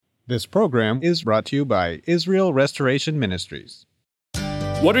This program is brought to you by Israel Restoration Ministries.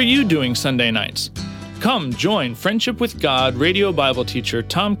 What are you doing Sunday nights? Come join Friendship with God radio Bible teacher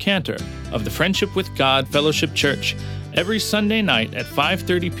Tom Cantor of the Friendship with God Fellowship Church every Sunday night at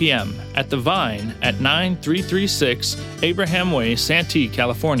 5:30 p.m. at The Vine at 9336 Abraham Way, Santee,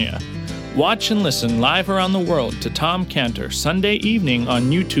 California. Watch and listen live around the world to Tom Cantor Sunday evening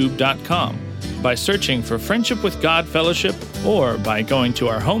on YouTube.com by searching for Friendship with God Fellowship or by going to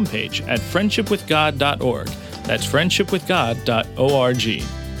our homepage at friendshipwithgod.org. That's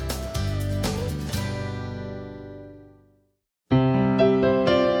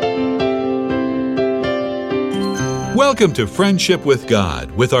Welcome to Friendship with God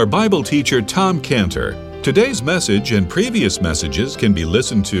with our Bible teacher Tom Cantor. Today's message and previous messages can be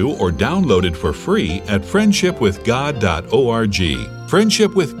listened to or downloaded for free at friendshipwithgod.org.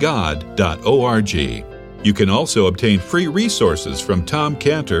 friendshipwithgod.org. You can also obtain free resources from Tom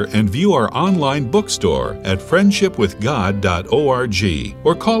Cantor and view our online bookstore at friendshipwithgod.org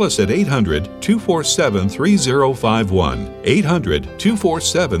or call us at 800-247-3051,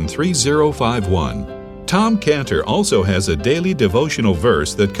 800-247-3051. Tom Cantor also has a daily devotional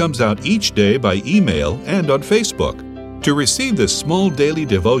verse that comes out each day by email and on Facebook. To receive this small daily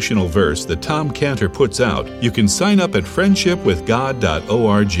devotional verse that Tom Cantor puts out, you can sign up at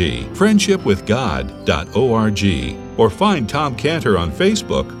friendshipwithgod.org, friendshipwithgod.org, or find Tom Cantor on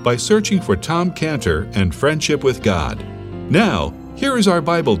Facebook by searching for Tom Cantor and Friendship with God. Now, here is our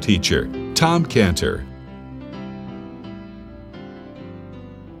Bible teacher, Tom Cantor.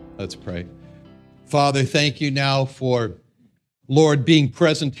 Let's pray. Father, thank you now for, Lord, being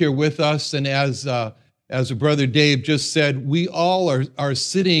present here with us. And as Brother Dave just said, we all are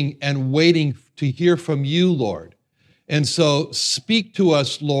sitting and waiting to hear from you, Lord. And so speak to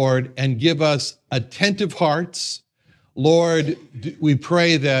us, Lord, and give us attentive hearts. Lord, we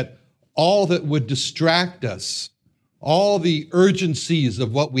pray that all that would distract us, all the urgencies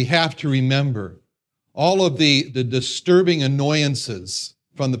of what we have to remember, all of the disturbing annoyances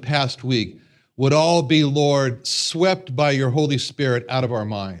from the past week, would all be, Lord, swept by your Holy Spirit out of our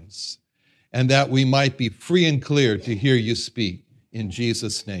minds, and that we might be free and clear to hear you speak. In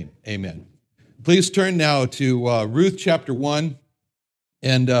Jesus' name, amen. Please turn now to Ruth chapter 1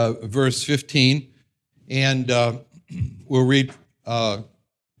 and verse 15, and we'll read a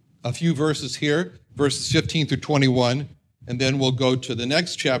few verses here, verses 15 through 21, and then we'll go to the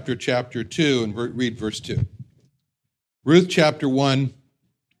next chapter, chapter 2, and read verse 2. Ruth chapter 1,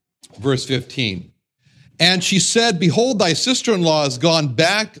 verse 15. And she said, Behold, thy sister-in-law is gone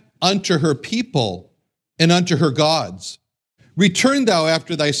back unto her people and unto her gods. Return thou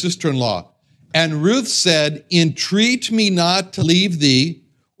after thy sister-in-law. And Ruth said, Entreat me not to leave thee,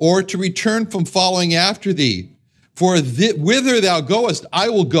 or to return from following after thee. For whither thou goest, I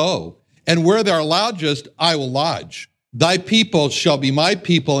will go, and where thou lodgest, I will lodge. Thy people shall be my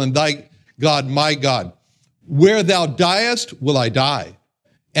people, and thy God my God. Where thou diest, will I die,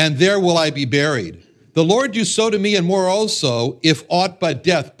 and there will I be buried. The Lord do so to me, and more also, if aught but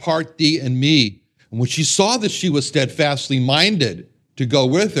death part thee and me. And when she saw that she was steadfastly minded to go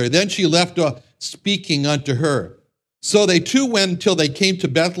with her, then she left off speaking unto her. So they two went till they came to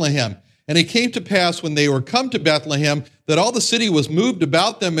Bethlehem. And it came to pass when they were come to Bethlehem, that all the city was moved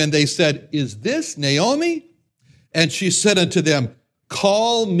about them, and they said, Is this Naomi? And she said unto them,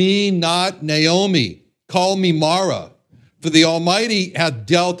 Call me not Naomi, call me Mara. For the Almighty hath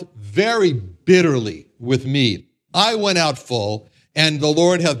dealt very bitterly with me. I went out full, and the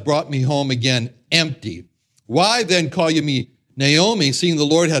Lord hath brought me home again empty. Why then call you me Naomi, seeing the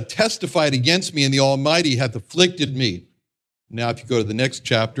Lord hath testified against me, and the Almighty hath afflicted me? Now, if you go to the next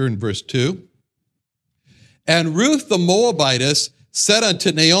chapter in verse 2. And Ruth the Moabitess said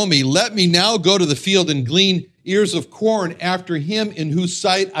unto Naomi, Let me now go to the field and glean ears of corn after him in whose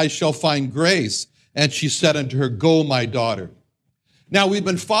sight I shall find grace. And she said unto her, Go, my daughter. Now, we've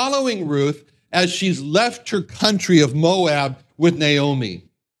been following Ruth as she's left her country of Moab with Naomi.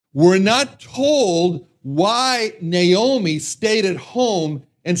 We're not told why Naomi stayed at home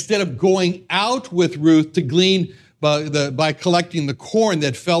instead of going out with Ruth to glean by collecting the corn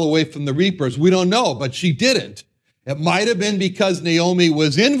that fell away from the reapers. We don't know, but she didn't. It might have been because Naomi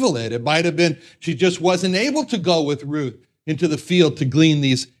was invalid. It might have been she just wasn't able to go with Ruth into the field to glean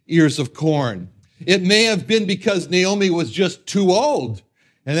these ears of corn. It may have been because Naomi was just too old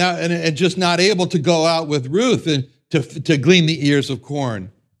and just not able to go out with Ruth and to glean the ears of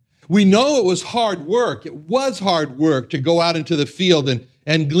corn. We know it was hard work. It was hard work to go out into the field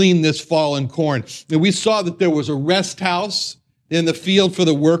and glean this fallen corn. And we saw that there was a rest house in the field for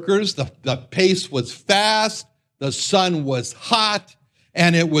the workers. The pace was fast. The sun was hot.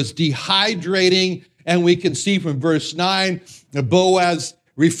 and it was dehydrating. And we can see from verse 9, Boaz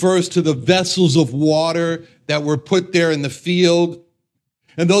refers to the vessels of water that were put there in the field.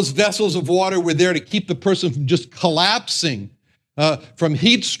 And those vessels of water were there to keep the person from just collapsing from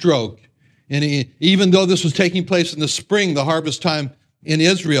heat stroke. And even though this was taking place in the spring, the harvest time in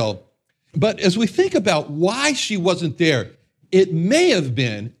Israel. But as we think about why she wasn't there, it may have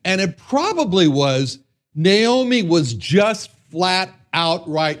been, and it probably was, Naomi was just flat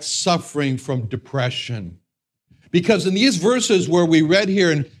outright suffering from depression. Because in these verses where we read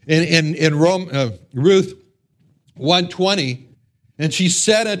here in Ruth 1:20, and she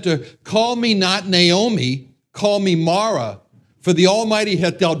said unto, call me not Naomi, call me Mara, for the Almighty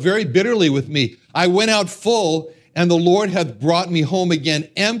hath dealt very bitterly with me. I went out full, and the Lord hath brought me home again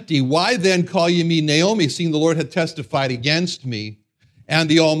empty. Why then call ye me Naomi, seeing the Lord hath testified against me, and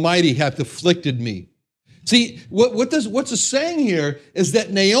the Almighty hath afflicted me? See, what's it saying here is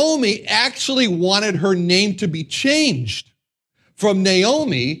that Naomi actually wanted her name to be changed from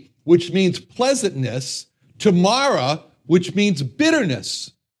Naomi, which means pleasantness, to Mara, which means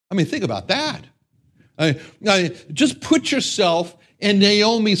bitterness. I mean, think about that. Just put yourself in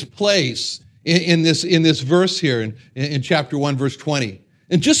Naomi's place in this verse here in chapter 1, verse 20.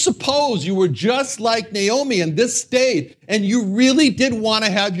 And just suppose you were just like Naomi in this state, and you really did want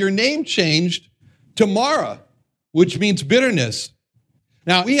to have your name changed to Mara, which means bitterness.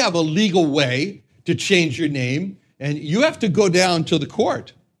 Now, we have a legal way to change your name, and you have to go down to the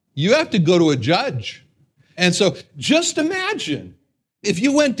court. You have to go to a judge. And so just imagine if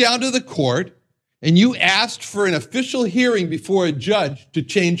you went down to the court and you asked for an official hearing before a judge to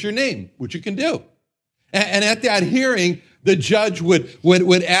change your name, which you can do. And at that hearing, the judge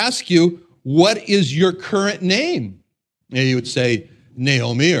would ask you, what is your current name? And you would say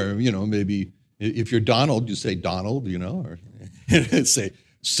Naomi, or, maybe if you're Donald, you say Donald, or say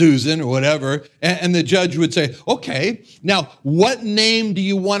Susan or whatever. And the judge would say, okay, now what name do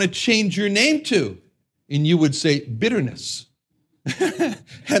you want to change your name to? And you would say bitterness.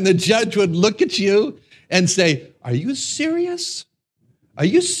 And the judge would look at you and say, are you serious? Are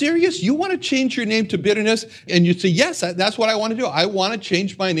you serious? You want to change your name to bitterness? And you'd say, yes, that's what I want to do. I want to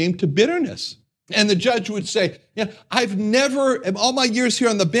change my name to bitterness. And the judge would say, I've never, in all my years here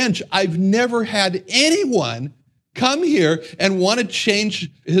on the bench, I've never had anyone come here and want to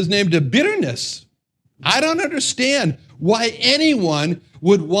change his name to bitterness. I don't understand why anyone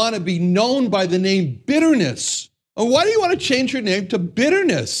would want to be known by the name bitterness. Why do you want to change your name to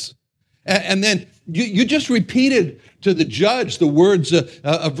bitterness? And then you just repeated to the judge the words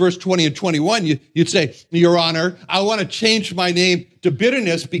of verse 20 and 21. You'd say, Your Honor, I want to change my name to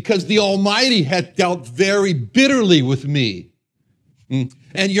bitterness because the Almighty hath dealt very bitterly with me.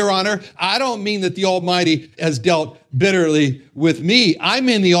 And Your Honor, I don't mean that the Almighty has dealt bitterly with me. I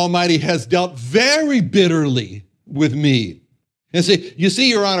mean the Almighty has dealt very bitterly with me. And say, you see,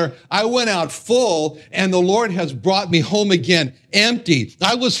 Your Honor, I went out full, and the Lord has brought me home again empty.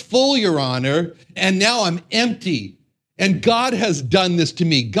 I was full, Your Honor, and now I'm empty. And God has done this to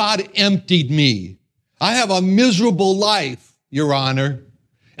me. God emptied me. I have a miserable life, Your Honor,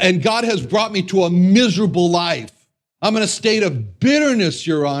 and God has brought me to a miserable life. I'm in a state of bitterness,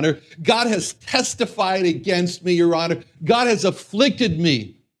 Your Honor. God has testified against me, Your Honor. God has afflicted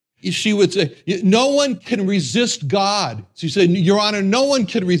me. She would say, no one can resist God. She said, Your Honor, no one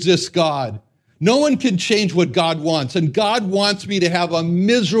can resist God. No one can change what God wants. And God wants me to have a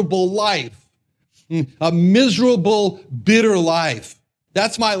miserable life, a miserable, bitter life.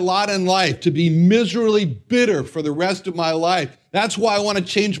 That's my lot in life, to be miserably bitter for the rest of my life. That's why I want to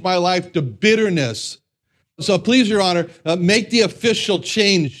change my life to bitterness. So please, Your Honor, make the official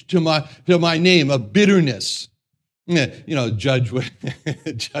change to my name of bitterness. Judge would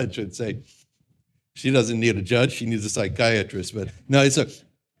say, she doesn't need a judge, she needs a psychiatrist. But no, so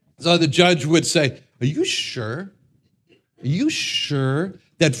the judge would say, are you sure? Are you sure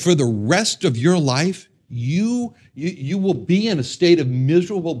that for the rest of your life, you will be in a state of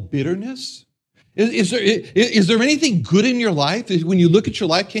miserable bitterness? Is there anything good in your life? When you look at your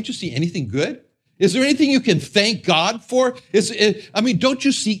life, can't you see anything good? Is there anything you can thank God for? Don't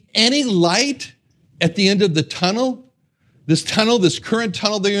you see any light at the end of the tunnel? This current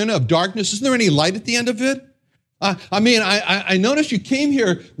tunnel that you're in of darkness, isn't there any light at the end of it? I noticed you came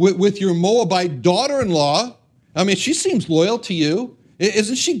here with your Moabite daughter-in-law. She seems loyal to you.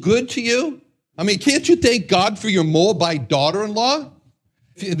 Isn't she good to you? Can't you thank God for your Moabite daughter-in-law?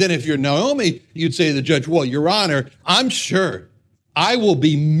 Then if you're Naomi, you'd say to the judge, well, Your Honor, I'm sure I will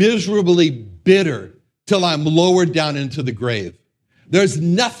be miserably bitter till I'm lowered down into the grave. There's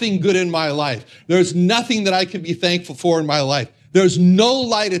nothing good in my life. There's nothing that I can be thankful for in my life. There's no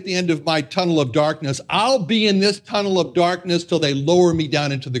light at the end of my tunnel of darkness. I'll be in this tunnel of darkness till they lower me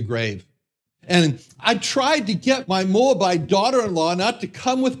down into the grave. And I tried to get my Moabite daughter-in-law not to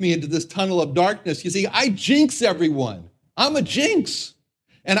come with me into this tunnel of darkness. You see, I jinx everyone. I'm a jinx.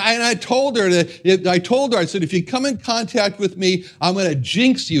 And I told her, I said, if you come in contact with me, I'm going to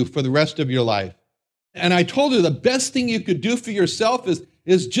jinx you for the rest of your life. And I told her the best thing you could do for yourself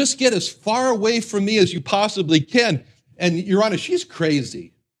is just get as far away from me as you possibly can. And Your Honor, she's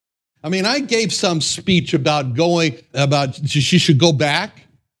crazy. I mean, I gave some speech about she should go back,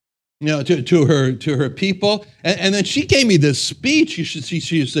 to her people. And then she gave me this speech.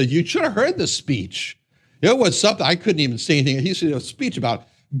 She said, you should have heard the speech. It was something, I couldn't even say anything. He said a speech about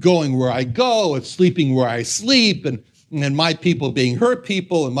going where I go and sleeping where I sleep and my people being her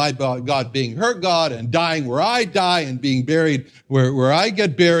people and my God being her God and dying where I die and being buried where I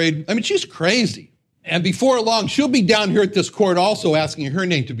get buried. I mean, she's crazy. And before long, she'll be down here at this court also asking her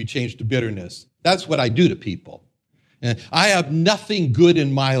name to be changed to bitterness. That's what I do to people. And I have nothing good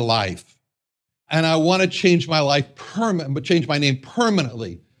in my life. And I want to change my life change my name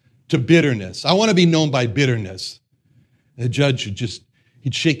permanently to bitterness. I want to be known by bitterness. The judge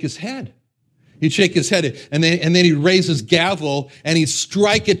he'd shake his head. He'd shake his head, and then he'd raise his gavel, and he'd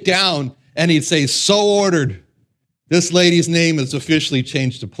strike it down, and he'd say, so ordered. This lady's name is officially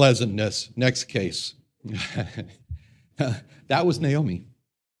changed to pleasantness. Next case. That was Naomi.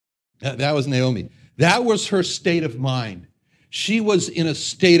 That was Naomi. That was her state of mind. She was in a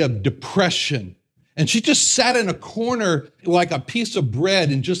state of depression. And she just sat in a corner like a piece of bread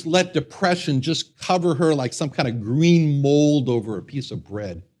and just let depression just cover her like some kind of green mold over a piece of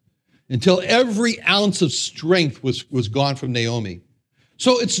bread until every ounce of strength was gone from Naomi.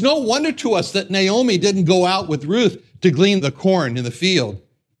 So it's no wonder to us that Naomi didn't go out with Ruth to glean the corn in the field.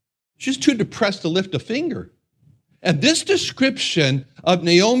 She's too depressed to lift a finger. And this description of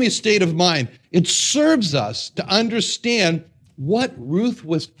Naomi's state of mind, it serves us to understand what Ruth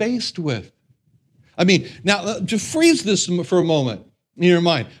was faced with. I mean, now, to freeze this for a moment in your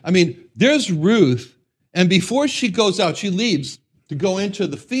mind. I mean, there's Ruth, and before she goes out, she leaves to go into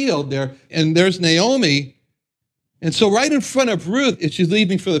the field there, and there's Naomi. And so right in front of Ruth, as she's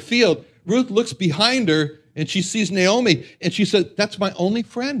leaving for the field, Ruth looks behind her, and she sees Naomi, and she said, that's my only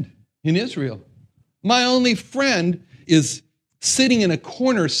friend in Israel. My only friend is sitting in a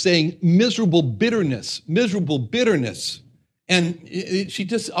corner saying, miserable bitterness, miserable bitterness. And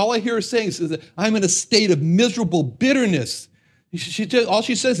all I hear her saying is that I'm in a state of miserable bitterness. All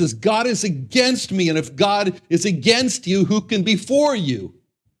she says is, God is against me, and if God is against you, who can be for you?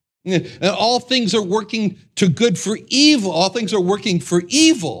 And all things are working to good for evil. All things are working for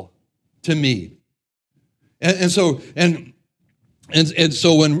evil to me. And so when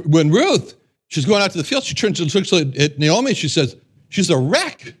Ruth, she's going out to the field, she turns and looks at Naomi, and she says, she's a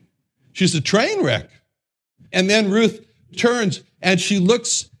wreck. She's a train wreck. And then Ruth turns and she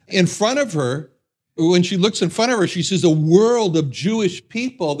looks in front of her. When she looks in front of her, she sees a world of Jewish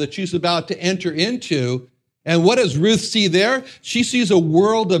people that she's about to enter into. And what does Ruth see there? She sees a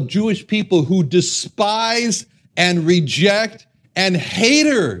world of Jewish people who despise and reject and hate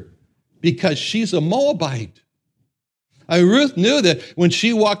her because she's a Moabite. Ruth knew that when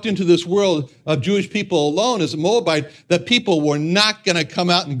she walked into this world of Jewish people alone as a Moabite, that people were not going to come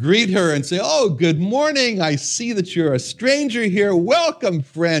out and greet her and say, oh, good morning. I see that you're a stranger here. Welcome,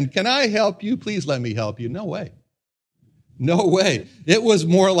 friend. Can I help you? Please let me help you. No way. No way. It was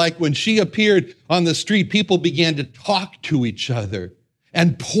more like when she appeared on the street, people began to talk to each other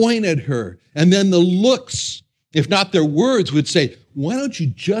and point at her. And then the looks, if not their words, would say, why don't you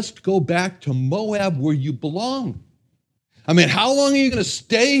just go back to Moab where you belong? I mean, how long are you going to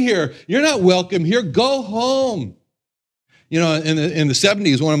stay here? You're not welcome here. Go home. In the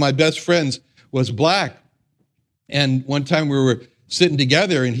 70s, one of my best friends was black. And one time we were sitting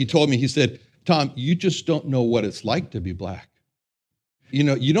together and he told me, he said, Tom, you just don't know what it's like to be black.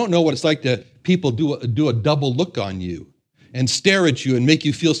 You don't know what it's like to people do a double look on you and stare at you and make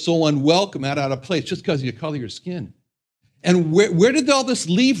you feel so unwelcome out of place just because of the color of your skin. And where did all this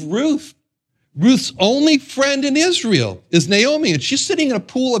leave Ruth? Ruth's only friend in Israel is Naomi, and she's sitting in a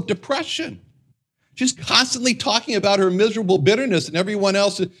pool of depression. She's constantly talking about her miserable bitterness and everyone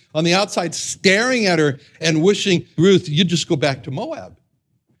else on the outside staring at her and wishing, Ruth, you'd just go back to Moab.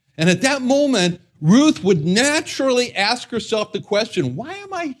 And at that moment, Ruth would naturally ask herself the question, why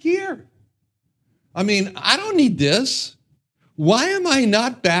am I here? I mean, I don't need this. Why am I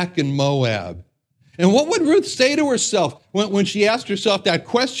not back in Moab? And what would Ruth say to herself when she asked herself that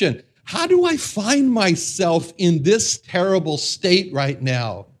question? How do I find myself in this terrible state right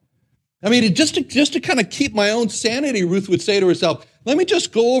now? I mean, just to kind of keep my own sanity, Ruth would say to herself, let me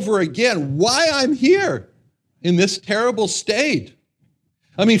just go over again why I'm here in this terrible state.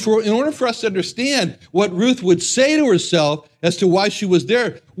 I mean, in order for us to understand what Ruth would say to herself as to why she was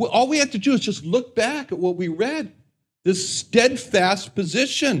there, all we have to do is just look back at what we read, this steadfast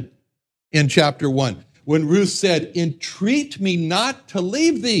position in chapter 1, when Ruth said, entreat me not to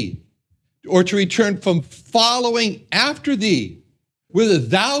leave thee, or to return from following after thee. Whither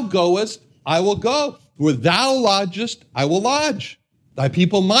thou goest, I will go. Where thou lodgest, I will lodge. Thy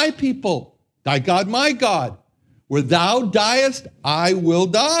people, my people. Thy God, my God. Where thou diest, I will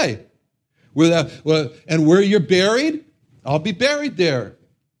die. And where you're buried, I'll be buried there.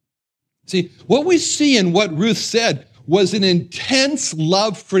 See, what we see in what Ruth said was an intense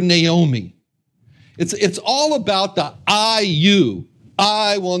love for Naomi. It's all about the you.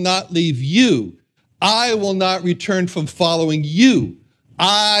 I will not leave you. I will not return from following you.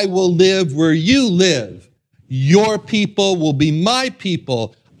 I will live where you live. Your people will be my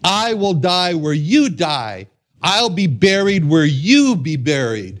people. I will die where you die. I'll be buried where you be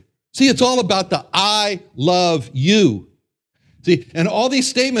buried. See, it's all about the I love you. See, and all these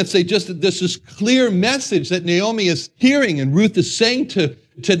statements, this is clear message that Naomi is hearing, and Ruth is saying to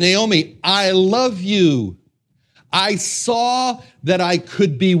Naomi, I love you. I saw that I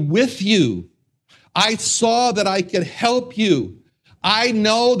could be with you. I saw that I could help you. I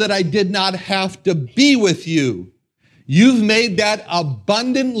know that I did not have to be with you. You've made that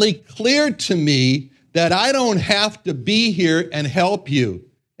abundantly clear to me that I don't have to be here and help you.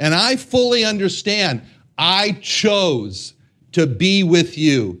 And I fully understand I chose to be with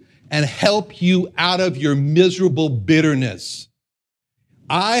you and help you out of your miserable bitterness.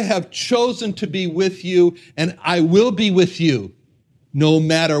 I have chosen to be with you, and I will be with you no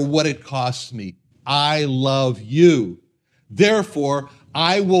matter what it costs me. I love you. Therefore,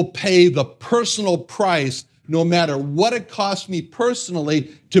 I will pay the personal price no matter what it costs me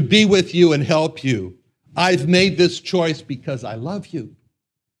personally to be with you and help you. I've made this choice because I love you.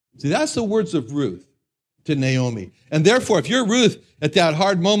 See, that's the words of Ruth to Naomi. And therefore, if you're Ruth at that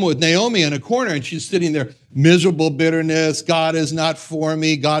hard moment with Naomi in a corner and she's sitting there, miserable bitterness, God is not for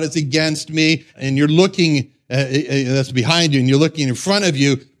me, God is against me, and you're looking, that's behind you, and you're looking in front of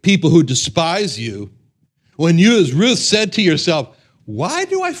you, people who despise you, when you, as Ruth, said to yourself, why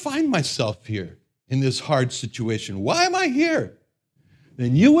do I find myself here in this hard situation? Why am I here?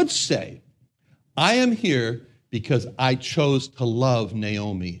 Then you would say, I am here because I chose to love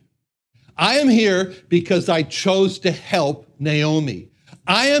Naomi. I am here because I chose to help Naomi.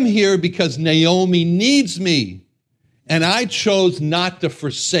 I am here because Naomi needs me, and I chose not to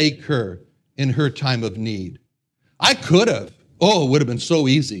forsake her in her time of need. I could have. Oh, it would have been so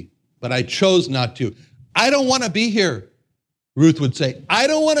easy, but I chose not to. I don't want to be here, Ruth would say. I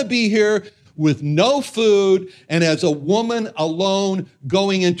don't want to be here with no food and as a woman alone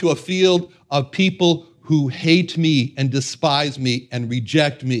going into a field of people who hate me and despise me and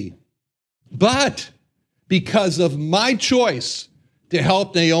reject me. But because of my choice to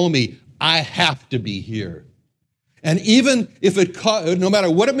help Naomi, I have to be here. And even if no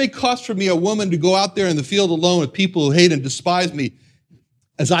matter what it may cost for me, a woman to go out there in the field alone with people who hate and despise me,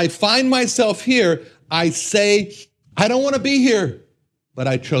 as I find myself here, I say, I don't want to be here, but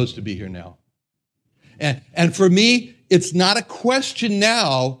I chose to be here now. And for me, it's not a question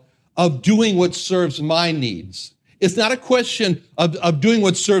now of doing what serves my needs. It's not a question of doing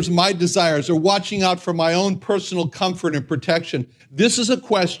what serves my desires or watching out for my own personal comfort and protection. This is a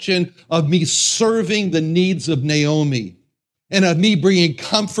question of me serving the needs of Naomi and of me bringing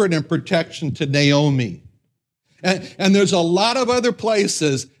comfort and protection to Naomi. And there's a lot of other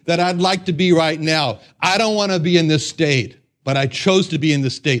places that I'd like to be right now. I don't want to be in this state, but I chose to be in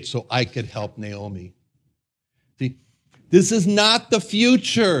this state so I could help Naomi. See, this is not the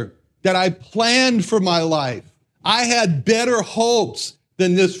future that I planned for my life. I had better hopes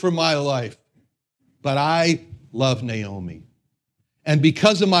than this for my life, but I love Naomi. And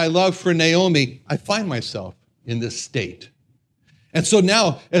because of my love for Naomi, I find myself in this state. And so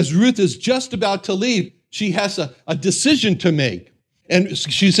now, as Ruth is just about to leave, she has a decision to make. And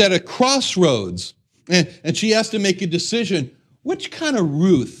she's at a crossroads, and she has to make a decision. Which kind of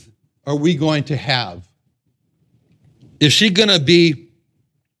Ruth are we going to have? Is she going to be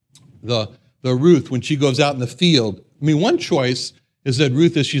the Ruth when she goes out in the field? I mean, one choice is that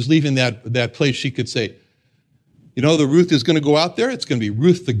Ruth, as she's leaving that place, she could say, you know, the Ruth is going to go out there. It's going to be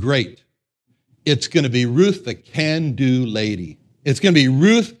Ruth the Great. It's going to be Ruth the can-do lady. It's going to be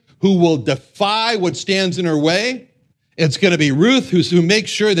Ruth who will defy what stands in her way. It's going to be Ruth who makes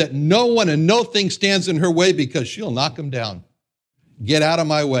sure that no one and no thing stands in her way because she'll knock them down. Get out of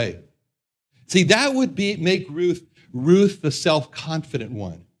my way. See, that would make Ruth the self-confident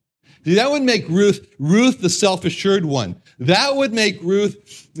one. See, that would make Ruth the self-assured one. That would make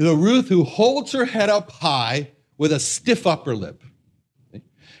Ruth the Ruth who holds her head up high with a stiff upper lip.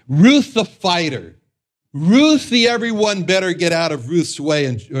 Ruth the fighter. Ruth the everyone better get out of Ruth's way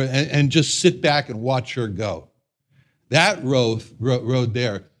and just sit back and watch her go. That road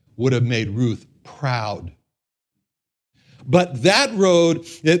there would have made Ruth proud. But that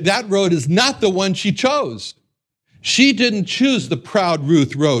road is not the one she chose. She didn't choose the proud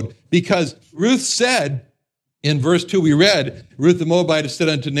Ruth road, because Ruth said, in verse 2 we read, Ruth the Moabitess said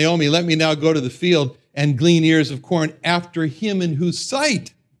unto Naomi, let me now go to the field and glean ears of corn after him in whose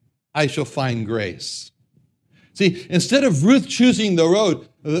sight I shall find grace. See, instead of Ruth choosing the road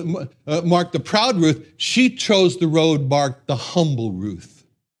marked the proud Ruth, she chose the road marked the humble Ruth.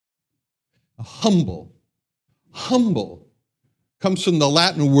 Humble comes from the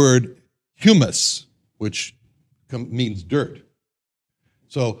Latin word humus, which means dirt.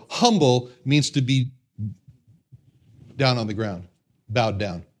 So humble means to be down on the ground, bowed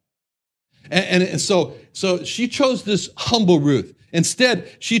down. And so she chose this humble Ruth. Instead,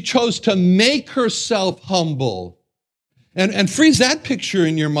 she chose to make herself humble. And freeze that picture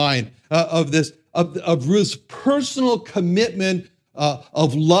in your mind of Ruth's personal commitment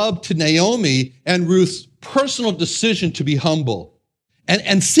of love to Naomi and Ruth's personal decision to be humble.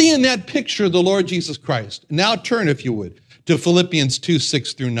 And see in that picture the Lord Jesus Christ. Now turn, if you would, to Philippians 2,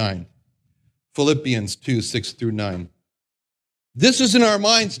 6 through 9. Philippians 2, 6 through 9. This is in our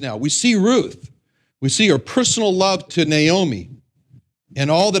minds now. We see Ruth. We see her personal love to Naomi and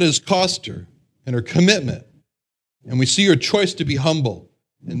all that has cost her and her commitment. And we see her choice to be humble.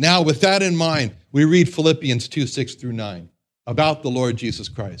 And now with that in mind, we read Philippians 2, 6 through 9 about the Lord Jesus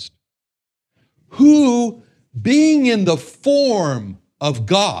Christ, who, being in the form of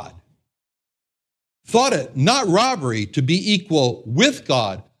God, thought it not robbery to be equal with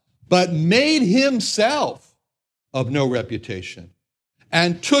God, but made himself of no reputation,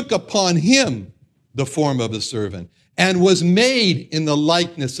 and took upon him the form of a servant, and was made in the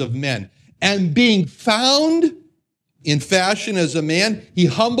likeness of men. And being found in fashion as a man, he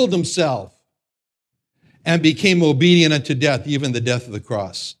humbled himself and became obedient unto death, even the death of the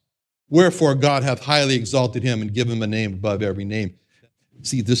cross. Wherefore God hath highly exalted him and given him a name above every name.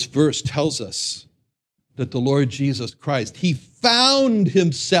 See, this verse tells us that the Lord Jesus Christ, he found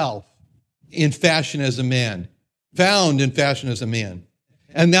himself in fashion as a man. Found in fashion as a man.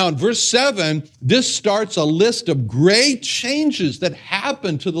 And now in verse 7, this starts a list of great changes that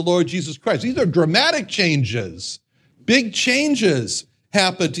happened to the Lord Jesus Christ. These are dramatic changes. Big changes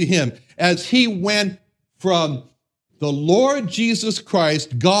happened to him as he went from the Lord Jesus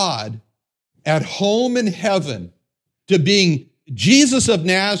Christ, God, at home in heaven, to being Jesus of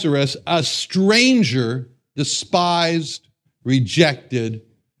Nazareth, a stranger, despised, rejected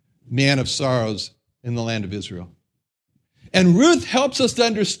man of sorrows in the land of Israel. And Ruth helps us to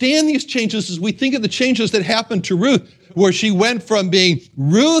understand these changes as we think of the changes that happened to Ruth, where she went from being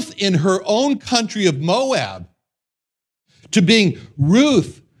Ruth in her own country of Moab to being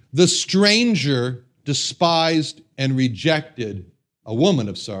Ruth, the stranger, despised, and rejected, a woman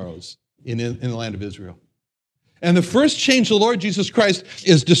of sorrows in the land of Israel. And the first change the Lord Jesus Christ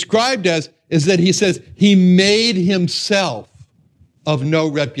is described as is that he says he made himself of no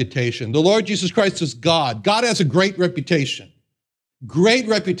reputation. The Lord Jesus Christ is God. God has a great reputation. Great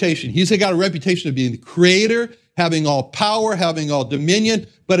reputation. He's got a reputation of being the creator, having all power, having all dominion.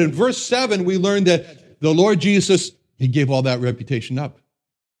 But in verse 7, we learn that the Lord Jesus, he gave all that reputation up.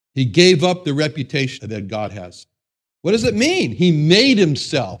 He gave up the reputation that God has. What does it mean? He made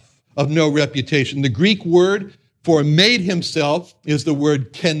himself of no reputation. The Greek word for made himself is the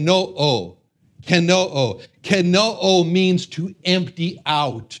word kenoo. Kenoo. Kenoo means to empty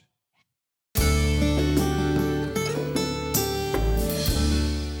out.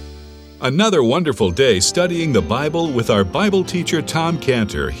 Another wonderful day studying the Bible with our Bible teacher Tom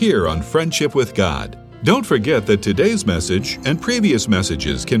Cantor here on Friendship with God. Don't forget that today's message and previous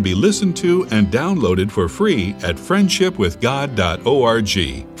messages can be listened to and downloaded for free at friendshipwithgod.org.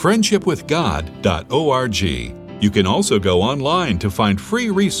 friendshipwithgod.org. You can also go online to find free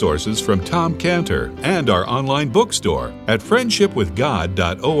resources from Tom Cantor and our online bookstore at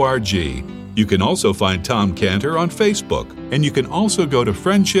friendshipwithgod.org. You can also find Tom Cantor on Facebook, and you can also go to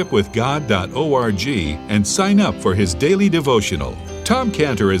friendshipwithgod.org and sign up for his daily devotional. Tom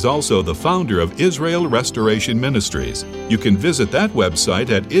Cantor is also the founder of Israel Restoration Ministries. You can visit that website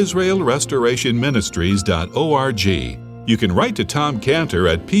at israelrestorationministries.org. You can write to Tom Cantor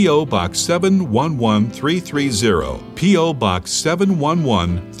at P.O. Box 711330, P.O. Box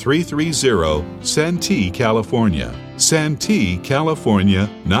 711330, Santee, California. Santee, California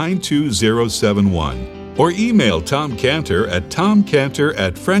 92071. Or email Tom Cantor at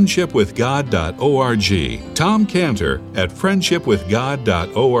tomcantor@friendshipwithgod.org,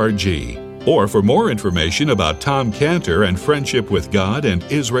 tomcantor@friendshipwithgod.org. Or for more information about Tom Cantor and Friendship with God and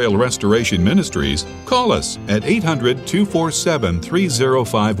Israel Restoration Ministries, call us at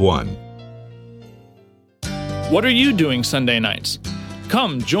 800-247-3051. What are you doing Sunday nights?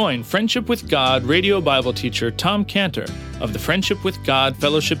 Come join Friendship with God radio Bible teacher Tom Cantor of the Friendship with God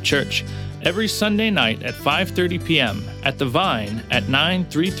Fellowship Church every Sunday night at 5:30 p.m. at The Vine at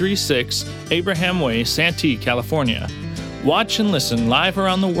 9336 Abraham Way, Santee, California. Watch and listen live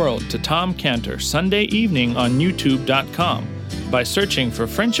around the world to Tom Cantor Sunday evening on YouTube.com by searching for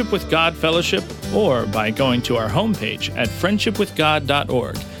Friendship with God Fellowship or by going to our homepage at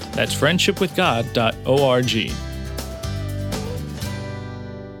friendshipwithgod.org. That's friendshipwithgod.org.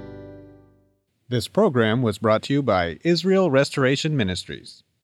 This program was brought to you by Israel Restoration Ministries.